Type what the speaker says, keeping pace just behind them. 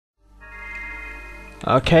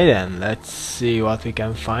Okay then, let's see what we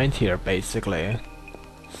can find here basically.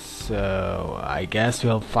 So I guess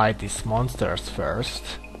we'll fight these monsters first.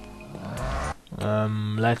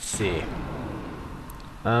 Let's see.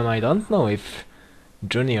 I don't know if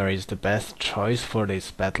Junior is the best choice for these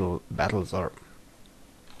battles or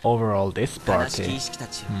overall this party.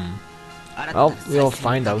 Well, we'll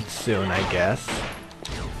find out soon, I guess.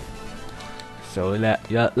 So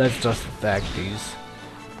let's just attack these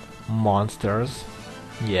monsters.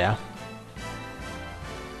 Yeah.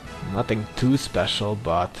 Nothing too special,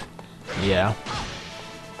 but yeah.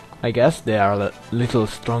 I guess they are a little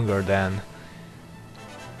stronger than,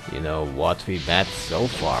 you know, what we met so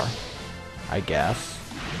far. I guess.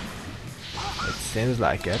 It seems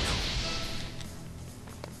like it.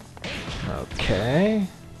 Okay.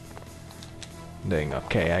 Doing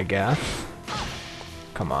okay, I guess.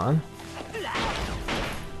 Come on.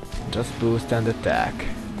 Just boost and attack.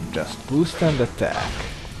 Just boost and attack.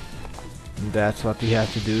 That's what we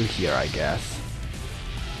have to do here, I guess.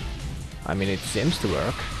 I mean, it seems to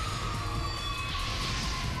work.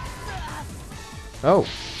 Oh,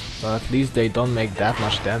 well, at least they don't make that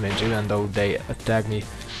much damage, even though they attack me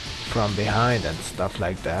from behind and stuff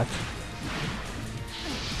like that.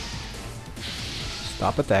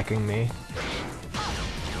 Stop attacking me.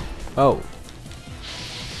 Oh.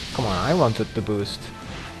 Come on, I wanted to boost.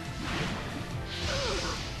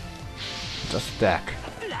 Just attack.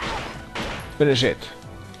 Finish it.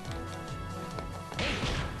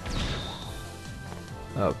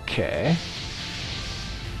 Okay.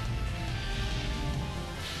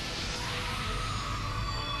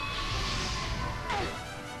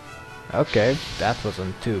 Okay, that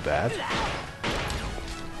wasn't too bad.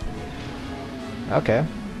 Okay.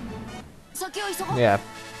 Yeah.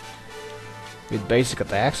 With basic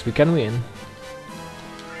attacks we can win.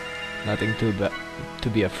 Nothing to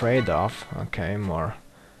be afraid of. Okay, more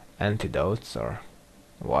antidotes or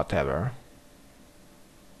whatever.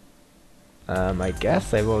 I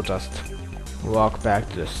guess I will just walk back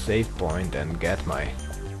to the save point and get my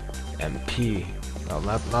MP. Well,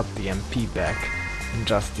 not the MP back,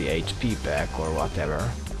 just the HP back or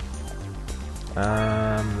whatever.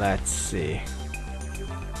 Let's see.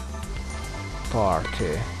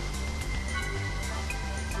 Party.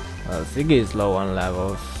 Well, Ziggy is low on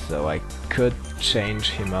levels, so I could change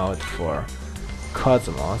him out for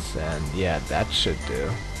Cosmos, and yeah, that should do.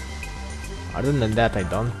 Other than that, I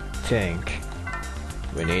don't think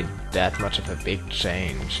we need that much of a big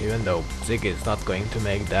change, even though Ziggy is not going to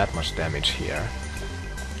make that much damage here.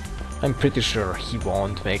 I'm pretty sure he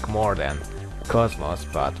won't make more than Cosmos,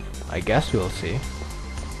 but I guess we'll see.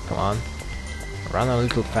 Come on, run a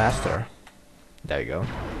little faster. There you go.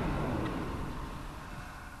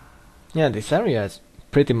 Yeah, this area is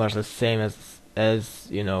pretty much the same as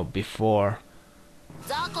you know, before.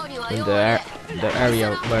 In the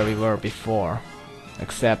area where we were before,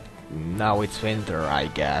 except now it's winter, I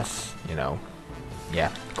guess. You know,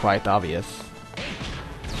 yeah, quite obvious.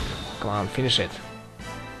 Come on, finish it.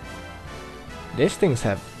 These things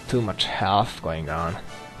have too much health going on,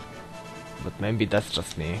 but maybe that's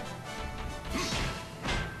just me.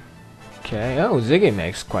 Okay, oh, Ziggy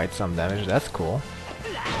makes quite some damage, that's cool.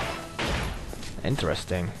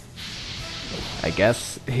 Interesting. I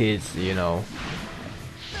guess his, you know,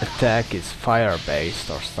 attack is fire-based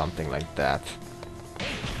or something like that.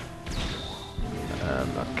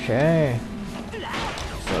 Okay.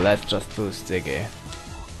 So let's just boost Ziggy,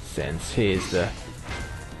 since he's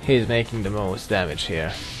making the most damage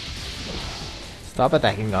here. Stop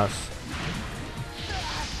attacking us.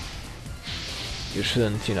 You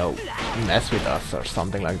shouldn't, you know, mess with us or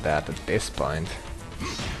something like that at this point.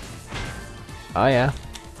 Oh yeah.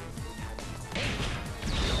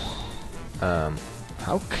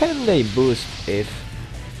 How can they boost if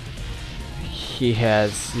he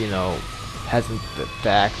has, you know, hasn't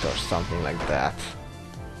attacked or something like that?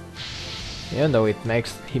 Even though he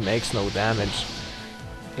makes no damage,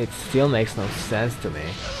 it still makes no sense to me.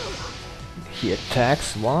 He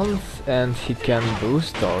attacks once and he can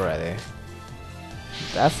boost already.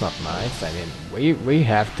 That's not nice. I mean, we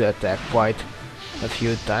have to attack quite a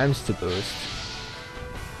few times to boost.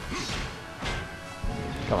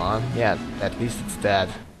 Come on, yeah, at least it's dead.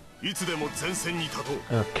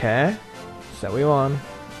 Okay, so we won.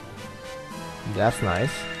 That's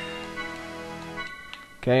nice.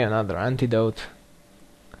 Okay, another antidote.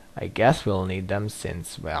 I guess we'll need them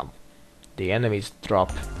since, well, the enemies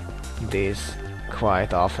drop these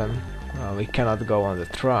quite often. We cannot go on the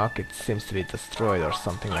truck, it seems to be destroyed or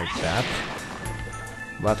something like that.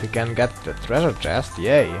 But we can get the treasure chest,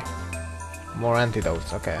 yay! More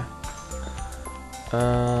antidotes, okay.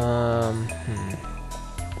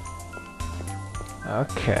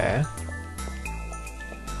 Okay.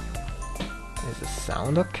 Is the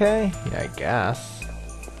sound okay? Yeah, I guess.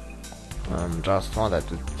 Just wanted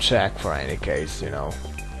to check for any case, you know.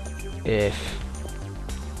 If...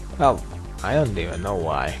 Well, I don't even know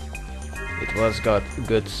why. It was got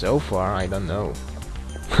good so far, I don't know.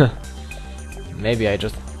 Maybe I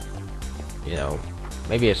just... You know,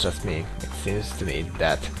 maybe it's just me. It seems to me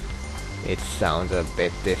that it sounds a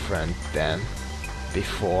bit different than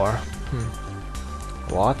before.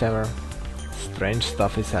 Whatever. Strange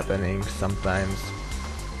stuff is happening sometimes.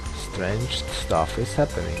 Strange stuff is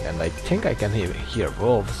happening, and I think I can hear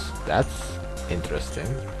wolves. That's interesting.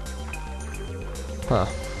 Huh.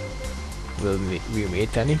 Will we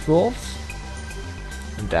meet any wolves?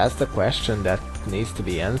 And that's the question that needs to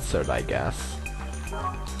be answered, I guess.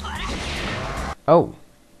 Oh!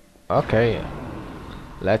 Okay.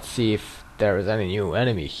 Let's see if there is any new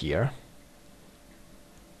enemy here.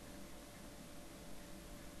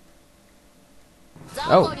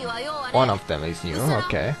 Oh! One of them is new,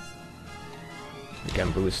 okay. We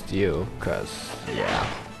can boost you, cause, yeah.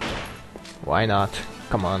 Why not?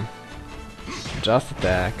 Come on. Just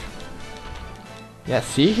attack. Yeah,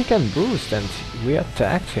 see, he can boost and we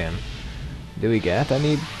attacked him. Do we get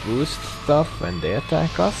any boost stuff when they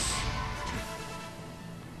attack us?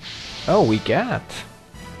 Oh, we get.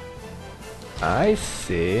 I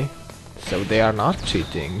see. So they are not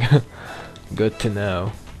cheating. Good to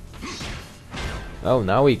know. Oh,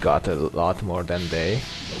 now we got a lot more than they.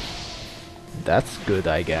 That's good,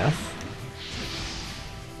 I guess.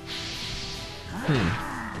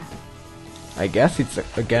 I guess it's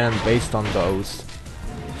again based on those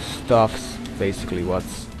stuffs, basically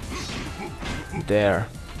what's there.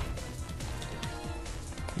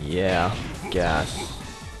 Yeah, guess.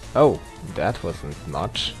 Oh, that wasn't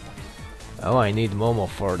much. Oh, I need Momo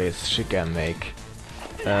for this. She can make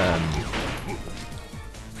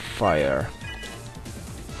fire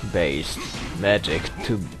based magic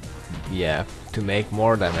to to make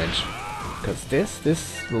more damage, because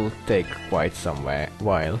this will take quite some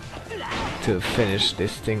while to finish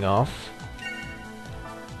this thing off.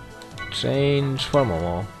 Change for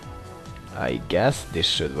Momo. I guess this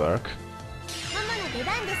should work.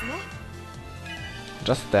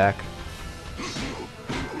 Just attack.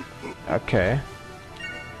 Okay.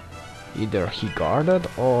 Either he guarded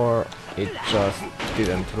or it just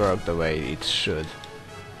didn't work the way it should.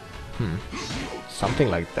 Something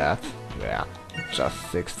like that. Yeah,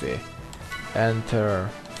 just 60. Enter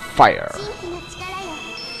fire.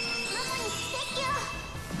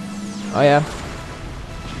 Oh yeah.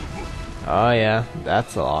 Oh yeah,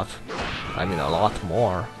 that's a lot. I mean a lot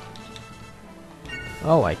more.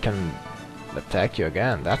 Oh, I can attack you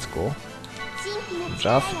again, that's cool.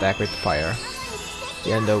 Just attack with fire.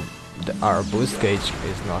 Even though our boost gauge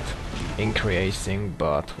is not increasing,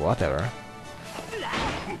 but whatever.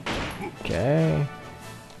 Okay.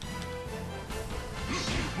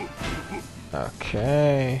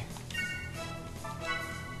 Okay.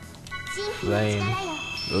 Flame.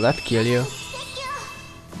 Will that kill you?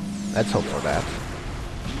 Let's hope for that.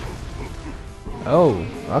 Oh,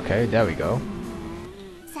 okay, there we go.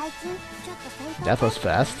 That was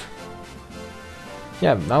fast.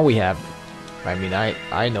 Yeah, now we have... I mean,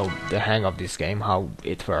 I know the hang of this game, how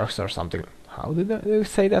it works or something. How did you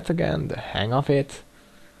say that again? The hang of it?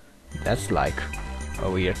 That's like a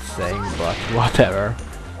weird saying, but whatever.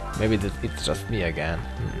 Maybe it's just me again.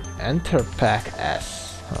 Enter pack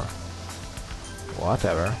S. Huh.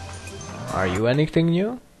 Whatever. Are you anything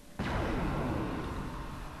new?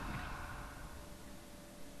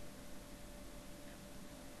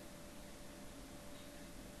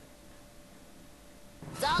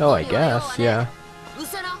 Oh, I guess, yeah.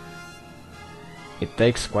 It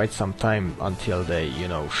takes quite some time until they, you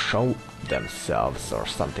know, show themselves or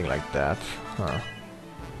something like that. Huh.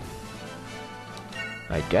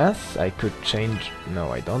 I guess I could change...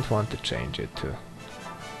 No, I don't want to change it to...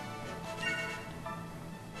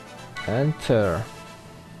 Enter...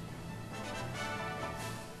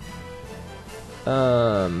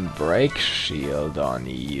 break shield on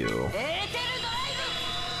you.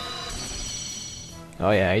 Oh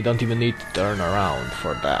yeah, I don't even need to turn around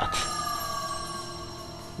for that.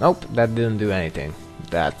 Nope, that didn't do anything.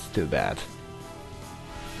 That's too bad.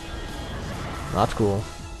 Not cool.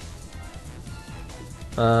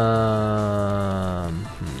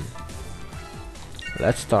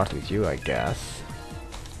 Let's start with you, I guess.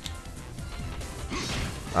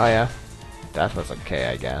 Oh yeah, that was okay,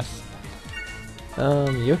 I guess.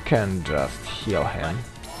 You can just heal him.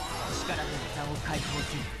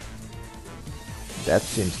 That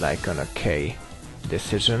seems like an okay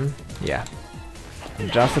decision. Yeah.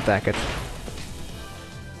 Just attack it.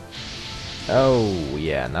 Oh,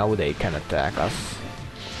 yeah, now they can attack us.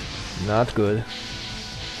 Not good.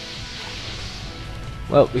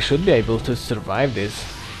 Well, we should be able to survive this.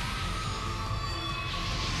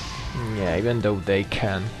 Yeah, even though they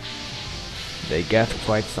can. They get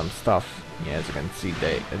quite some stuff. Yeah, as you can see,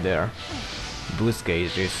 their boost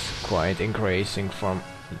gauge is quite increasing from,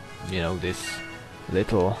 you know, this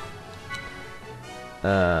little...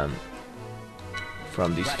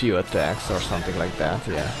 from these few attacks or something like that,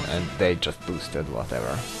 yeah, and they just boosted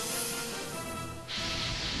whatever.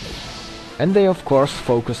 And they of course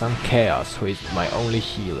focus on Chaos, who is my only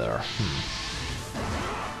healer.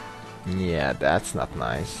 Yeah, that's not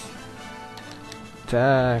nice.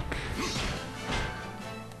 Attack.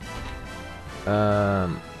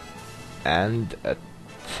 And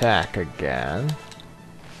attack again.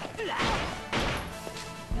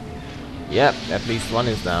 Yep, at least one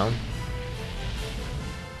is down.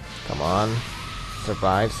 Come on.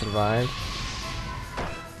 Survive, survive.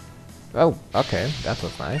 Oh, okay, that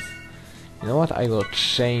was nice. You know what? I will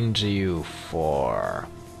change you for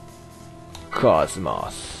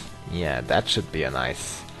Cosmos. Yeah, that should be a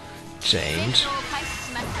nice change.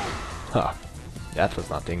 Huh. That was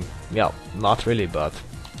nothing. Yeah, not really, but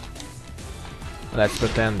let's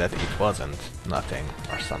pretend that it wasn't nothing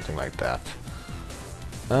or something like that.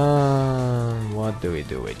 What do we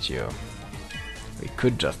do with you? We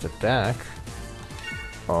could just attack,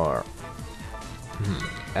 or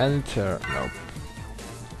enter. Nope.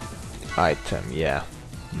 Item, yeah.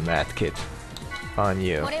 Medkit on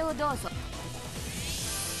you.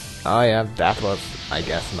 Oh yeah, that was, I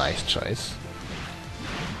guess, a nice choice.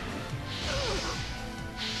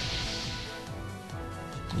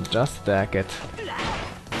 Just attack it.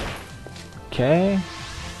 Okay.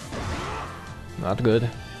 Not good.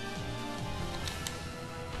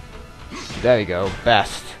 There we go,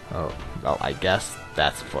 best. Oh, well, I guess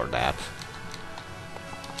that's for that.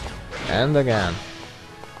 And again.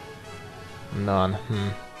 None.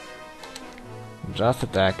 Just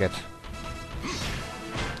attack it.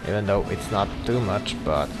 Even though it's not too much,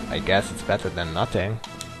 but I guess it's better than nothing.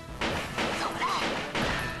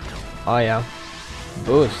 Oh yeah.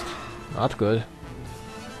 Boost. Not good.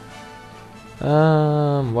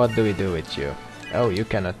 What do we do with you? Oh, you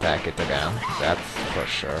can attack it again. That's for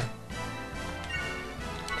sure.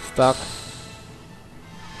 Stuck.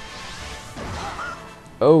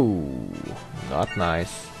 Oh, not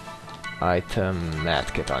nice. Item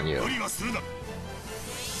medkit on you.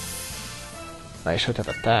 I should have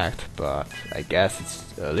attacked, but I guess it's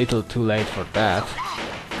a little too late for that.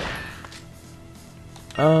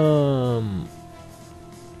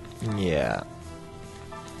 Yeah.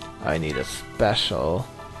 I need a special.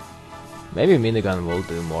 Maybe minigun will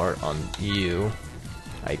do more on you,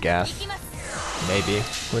 I guess. Maybe,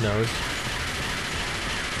 who knows.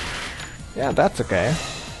 Yeah, that's okay.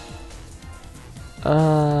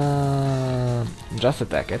 Just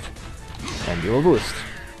attack it, and you will boost.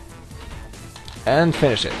 And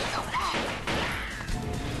finish it.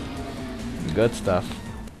 Good stuff.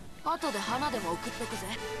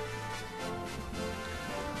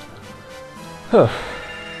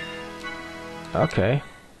 Okay.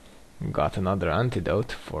 Got another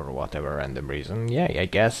antidote for whatever random reason. Yeah, I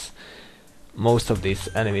guess most of these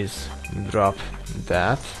enemies drop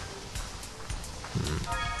that.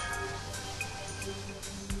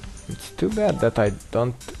 It's too bad that I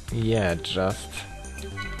don't... Yeah, just...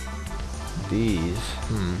 these.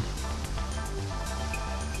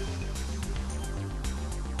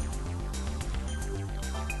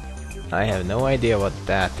 I have no idea what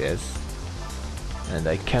that is. And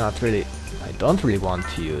I cannot really... I don't really want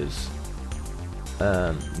to use...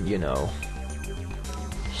 you know...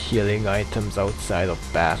 healing items outside of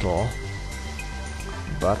battle.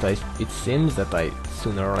 But it seems that I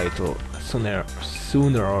sooner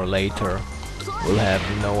or later will have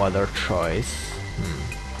no other choice.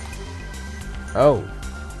 Oh,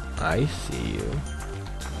 I see you.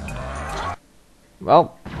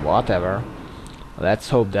 Well, whatever. Let's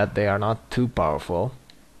hope that they are not too powerful.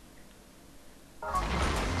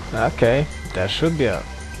 Okay, there should be a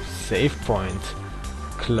save point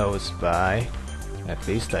close by. At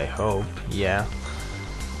least I hope, yeah.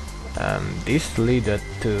 This led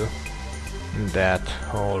to that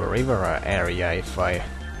whole river area, if I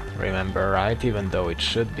remember right, even though it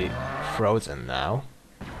should be frozen now.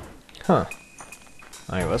 Huh.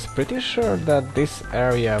 I was pretty sure that this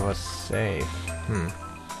area was safe.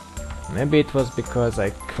 Maybe it was because I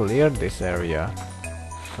cleared this area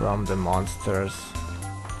from the monsters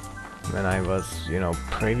when I was, you know,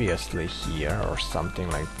 previously here or something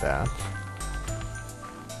like that.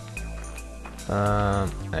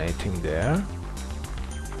 Anything there?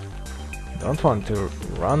 don't want to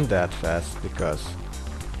run that fast because...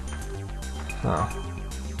 Huh.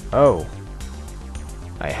 Oh.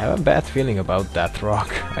 I have a bad feeling about that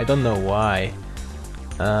rock. I don't know why.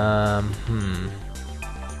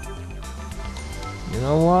 You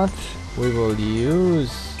know what? We will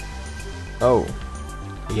use... Oh.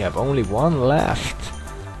 We have only one left.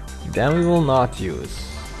 Then we will not use.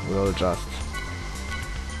 We'll just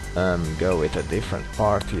go with a different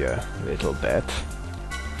party a little bit.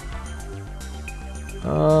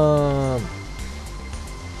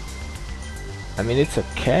 I mean, it's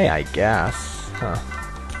okay, I guess. Huh.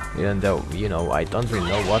 Even though, you know, I don't really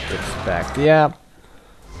know what to expect. Yeah.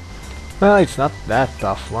 Well, it's not that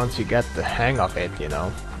tough once you get the hang of it, you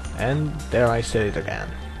know. And there I said it again.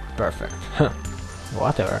 Perfect.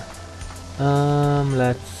 Whatever.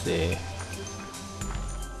 Let's see.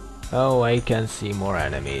 Oh, I can see more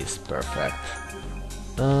enemies. Perfect.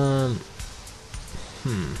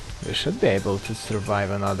 We should be able to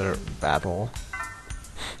survive another battle.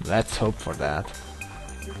 Let's hope for that.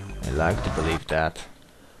 I like to believe that.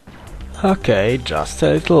 Okay, just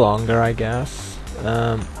a little longer, I guess.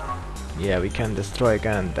 Yeah, we can destroy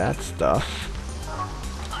again that stuff.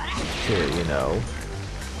 To, you know.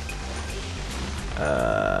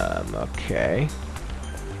 Okay.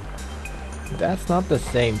 That's not the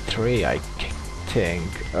same tree, I think.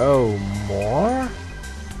 Oh, more?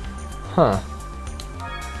 Huh.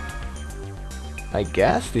 I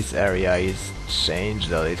guess this area is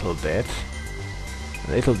changed a little bit.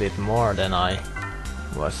 A little bit more than I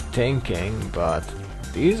was thinking, but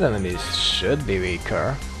these enemies should be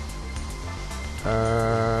weaker.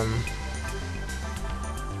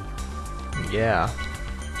 Yeah.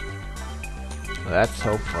 Let's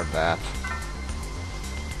hope for that.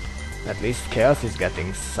 At least Chaos is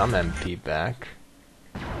getting some MP back.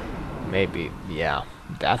 Maybe, yeah,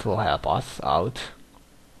 that will help us out.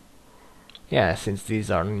 Yeah, since these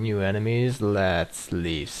are new enemies, let's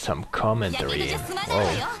leave some commentary.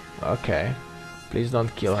 Oh, okay. Please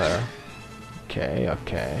don't kill her. Okay,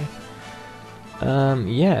 okay.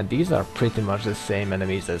 Yeah, these are pretty much the same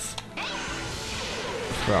enemies as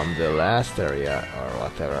from the last area or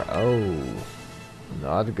whatever. Oh,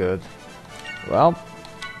 not good. Well,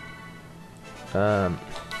 I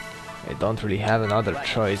don't really have another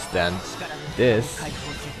choice than this,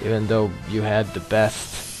 even though you had the best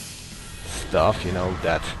stuff, you know,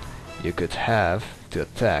 that you could have to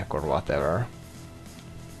attack or whatever.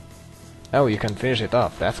 Oh, you can finish it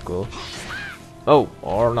off, that's cool. Oh,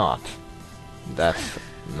 or not. That's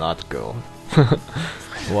not cool.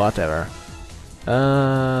 Whatever.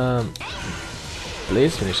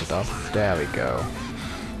 Please finish it off. There we go.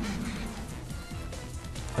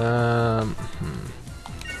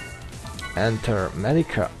 Enter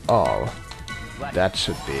Medica all. That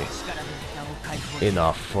should be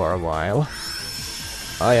enough for a while.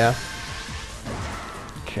 Oh yeah.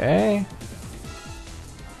 Okay.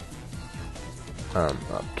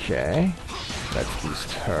 Okay. Let's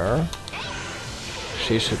boost her.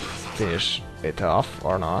 She should finish it off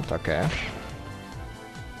or not. Okay.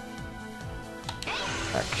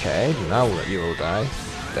 Okay, now you will die.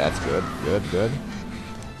 That's good, good, good.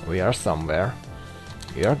 We are somewhere.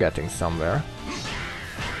 We are getting somewhere.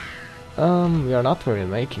 We are not really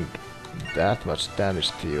making that much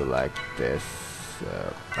damage to you like this.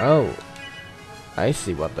 Oh, I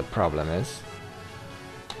see what the problem is.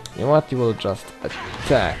 You know what? You will just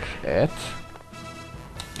attack it.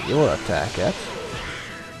 You will attack it.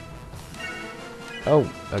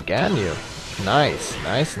 Oh, again you. Nice,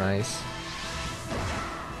 nice, nice.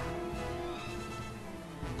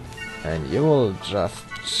 And you will just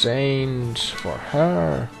change for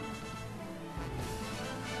her.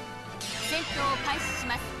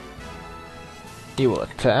 You will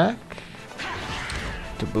attack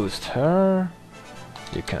to boost her.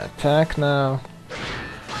 You can attack now.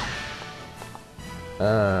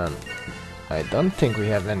 I don't think we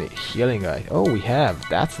have any healing. Oh, we have.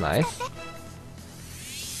 That's nice.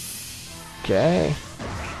 Okay.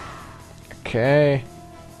 Okay.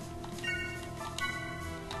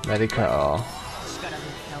 Medica all.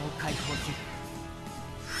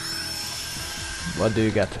 What do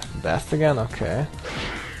you get? Best again? Okay.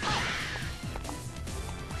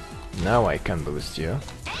 Now I can boost you.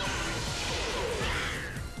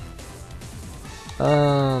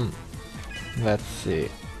 Let's see.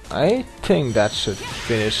 I think that should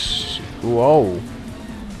finish. Whoa.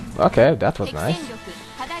 Okay, that was nice.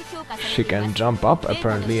 She can jump up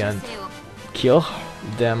apparently and kill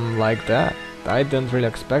them like that. I didn't really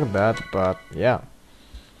expect that, but yeah.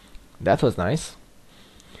 That was nice.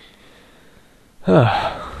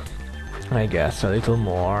 I guess a little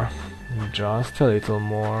more. Just a little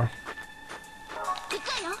more.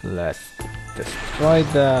 Let's destroy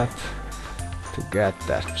that to get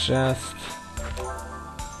that chest.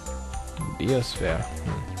 Biosphere.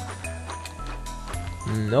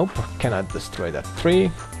 Nope, cannot destroy that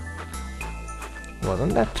tree.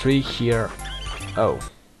 Wasn't that tree here? Oh.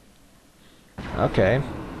 Okay,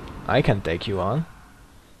 I can take you on.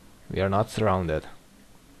 We are not surrounded.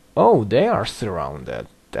 Oh, they are surrounded.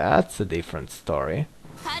 That's a different story.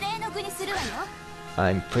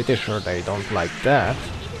 I'm pretty sure they don't like that.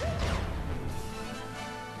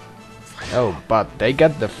 Oh, but they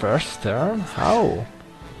get the first turn? How?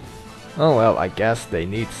 Oh well, I guess they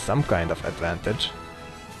need some kind of advantage.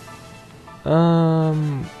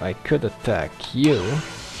 I could attack you,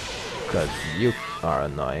 because you are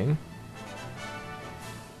annoying.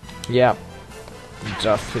 Yeah,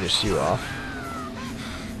 just finish you off.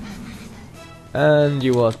 And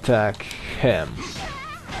you will attack him.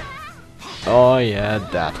 Oh yeah,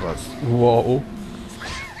 that was... whoa!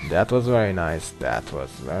 That was very nice, that was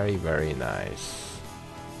very, very nice.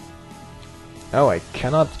 Oh, I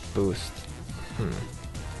cannot boost.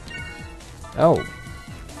 Oh.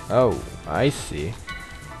 Oh, I see.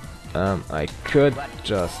 I could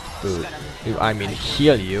just boost... I mean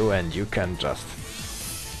heal you and you can just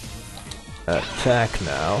attack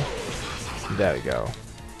now. There we go.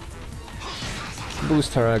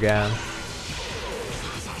 Boost her again.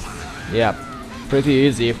 Yeah, pretty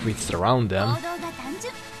easy if we surround them.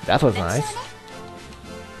 That was nice.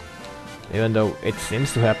 Even though it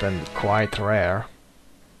seems to happen quite rare.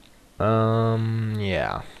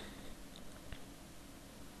 Yeah.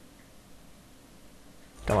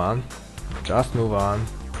 Come on, just move on.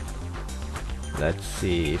 Let's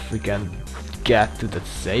see if we can get to the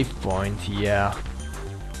save point. Yeah.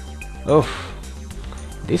 Oof.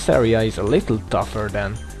 This area is a little tougher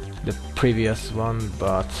than the previous one,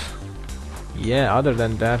 but yeah, other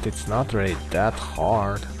than that it's not really that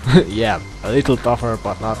hard. Yeah, a little tougher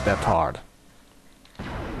but not that hard.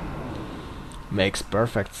 Makes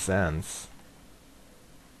perfect sense.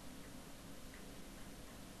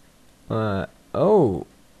 Oh,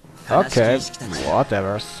 okay,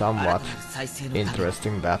 whatever, somewhat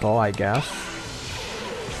interesting battle, I guess.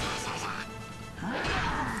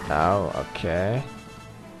 Oh, okay.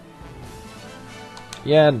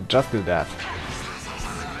 Yeah, just do that.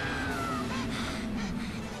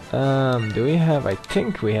 Do we have... I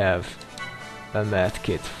think we have a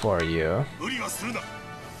medkit for you.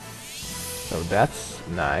 So that's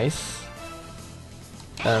nice.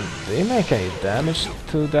 Do you make any damage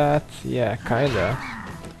to that? Yeah, kinda.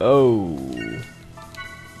 Oh.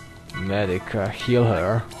 Medica, heal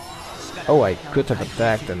her. Oh, I could have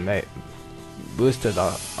attacked and boosted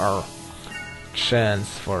our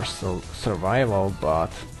chance for survival, but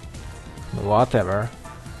whatever.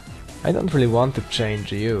 I don't really want to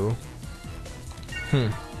change you.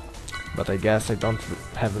 But I guess I don't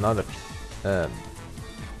have another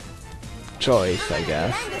choice, I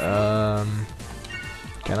guess.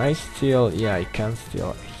 Can I still... yeah, I can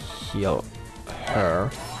still heal her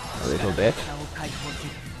a little bit.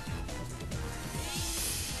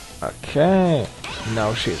 Okay,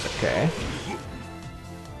 now she's okay.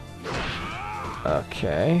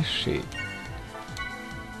 Okay, she...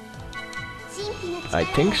 I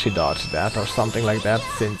think she dodged that or something like that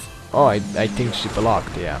since... oh, I think she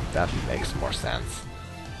blocked, yeah, that makes more sense.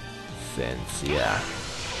 Since, yeah...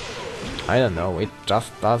 I don't know, it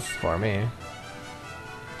just does for me.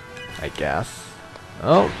 I guess.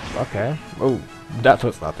 Oh, okay. Oh, that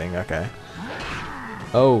was nothing, okay.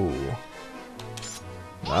 Oh.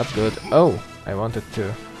 Not good. Oh, I wanted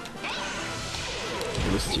to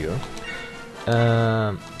boost you.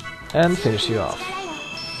 And finish you off.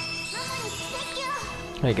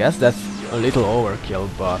 I guess that's a little overkill,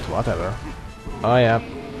 but whatever. Oh yeah.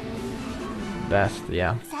 Best,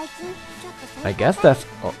 yeah. I guess that's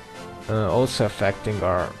also affecting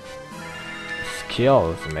our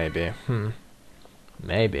skills, maybe.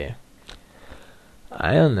 Maybe.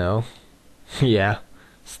 I don't know. Yeah.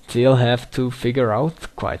 Still have to figure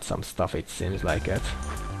out quite some stuff, it seems like it.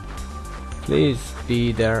 Please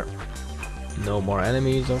be there. No more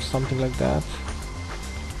enemies or something like that.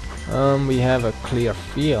 We have a clear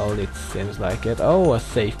field, it seems like it. Oh, a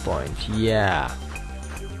save point, yeah.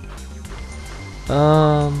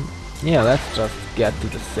 Yeah, let's just get to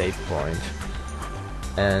the save point.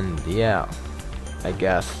 And yeah, I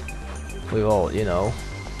guess we will, you know...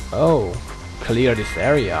 oh, clear this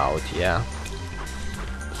area out, yeah.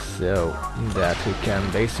 So that we can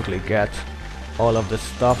basically get all of the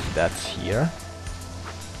stuff that's here.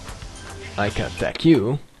 I can attack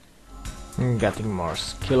you. Getting more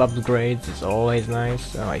skill upgrades is always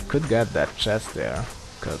nice. Oh, I could get that chest there,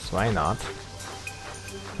 cause why not?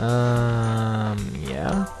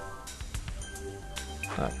 Yeah.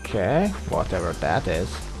 Okay, whatever that is.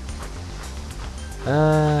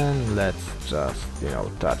 And let's just,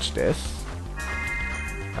 touch this.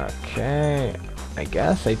 Okay, I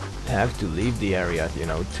guess I have to leave the area,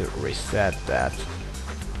 to reset that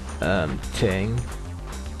thing.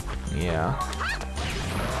 Yeah.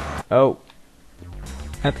 Oh,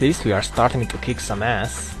 at least we are starting to kick some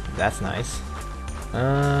ass. That's nice.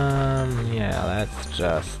 Yeah, let's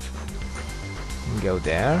just go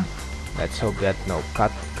there. Let's hope that no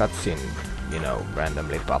cutscene,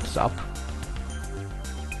 randomly pops up.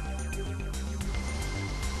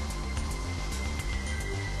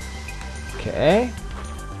 Okay.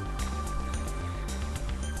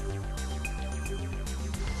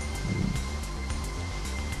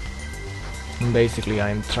 Basically,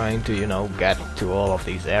 I'm trying to, get to all of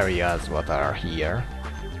these areas what are here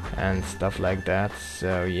and stuff like that.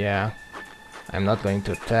 So yeah, I'm not going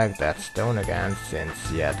to attack that stone again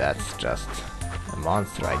since, yeah, that's just a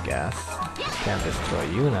monster, I guess. I can't destroy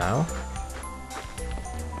you now.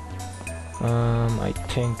 I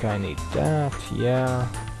think I need that, yeah.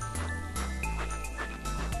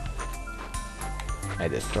 I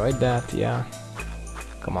destroyed that, yeah.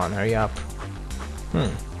 Come on, hurry up.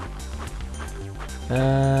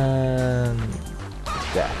 And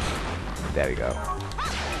that. There we go.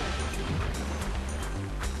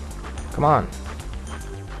 Come on.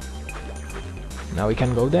 Now we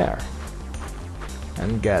can go there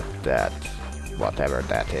and get that, whatever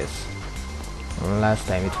that is. Last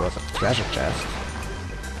time it was a treasure chest,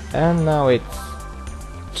 and now it's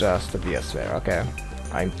just a Biosphere. Okay,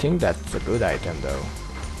 I think that's a good item though.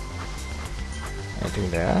 Anything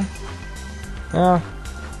there? Yeah,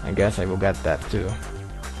 I guess I will get that too.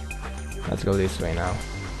 Let's go this way now.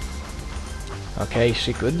 Okay,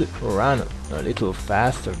 she could run a little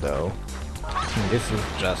faster though. This is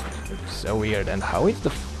just so weird. And how isn't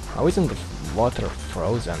the water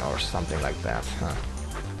frozen or something like that? Huh?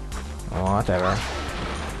 Whatever.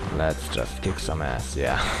 Let's just kick some ass.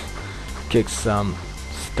 Yeah, kick some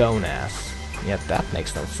stone ass. Yeah, that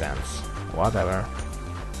makes no sense. Whatever.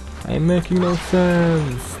 I'm making no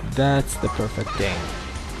sense. That's the perfect thing.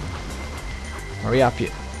 Hurry up,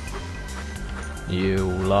 you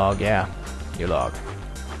log. Yeah, you log.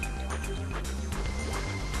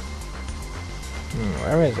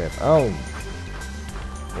 Where is it? Oh,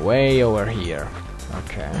 way over here.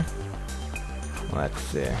 Okay. Let's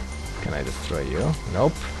see. Can I destroy you?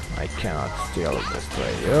 Nope. I cannot still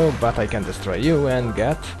destroy you, but I can destroy you and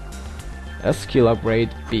get a skill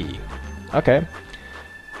upgrade B. Okay.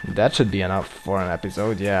 That should be enough for an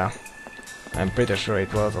episode, yeah. I'm pretty sure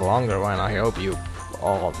it was a longer one. I hope you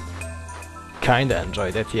all kinda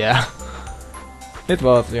enjoyed it, yeah. It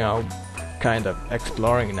was, kind of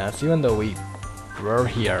exploring us, even though we were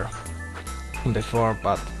here before,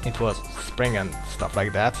 but it was spring and stuff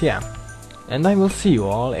like that, yeah. And I will see you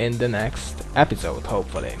all in the next episode,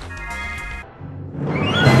 hopefully.